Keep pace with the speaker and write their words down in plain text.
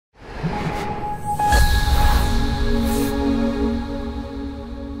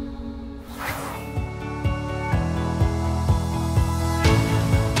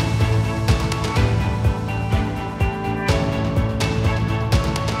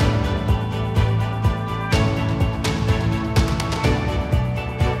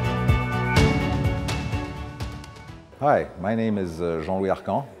Hi, my name is Jean-Louis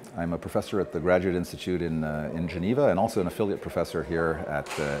Arcand. I'm a professor at the Graduate Institute in Geneva and also an affiliate professor here at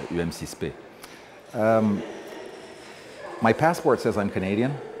UMC-SP. My passport says I'm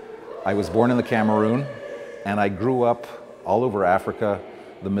Canadian. I was born in the Cameroon and I grew up all over Africa,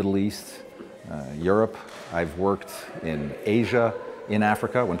 the Middle East, Europe. I've worked in Asia, in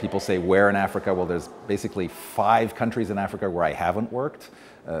Africa. When people say where in Africa, well, there's basically 5 countries in Africa where I haven't worked.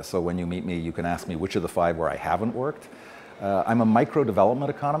 So when you meet me, you can ask me which of the 5 where I haven't worked. I'm a micro-development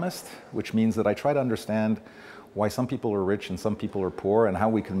economist, which means that I try to understand why some people are rich and some people are poor and how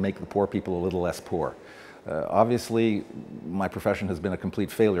we can make the poor people a little less poor. Obviously, my profession has been a complete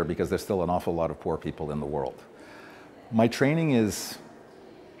failure because there's still an awful lot of poor people in the world. My training is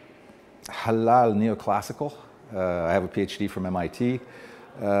halal neoclassical. I have a PhD from MIT.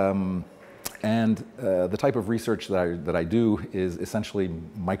 The type of research that I do is essentially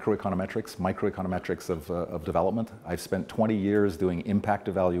microeconometrics of development. I've spent 20 years doing impact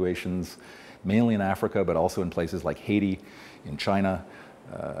evaluations, mainly in Africa, but also in places like Haiti, in China,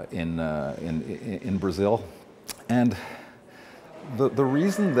 in Brazil. And the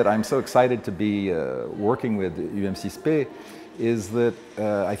reason that I'm so excited to be working with UMC-SP is that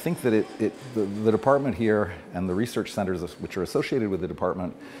I think that the department here and the research centers which are associated with the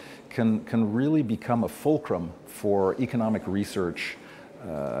department can really become a fulcrum for economic research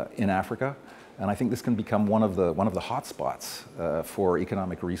in Africa, and I think this can become one of the hotspots for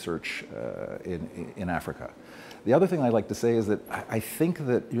economic research in Africa. The other thing I'd like to say is that I think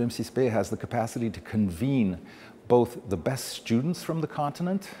that UMC-SP has the capacity to convene both the best students from the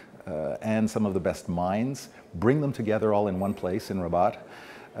continent and some of the best minds, bring them together all in one place in Rabat.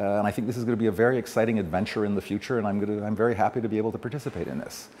 And I think this is going to be a very exciting adventure in the future, and I'm very happy to be able to participate in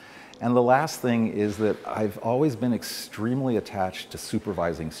this. And the last thing is that I've always been extremely attached to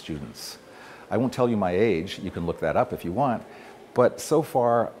supervising students. I won't tell you my age, you can look that up if you want, but so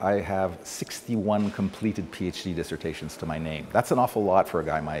far I have 61 completed PhD dissertations to my name. That's an awful lot for a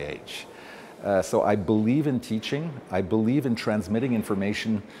guy my age. So I believe in teaching, I believe in transmitting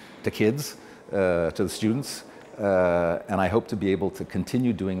information to kids, to the students, and I hope to be able to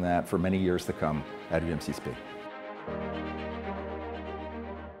continue doing that for many years to come at UMC-SP.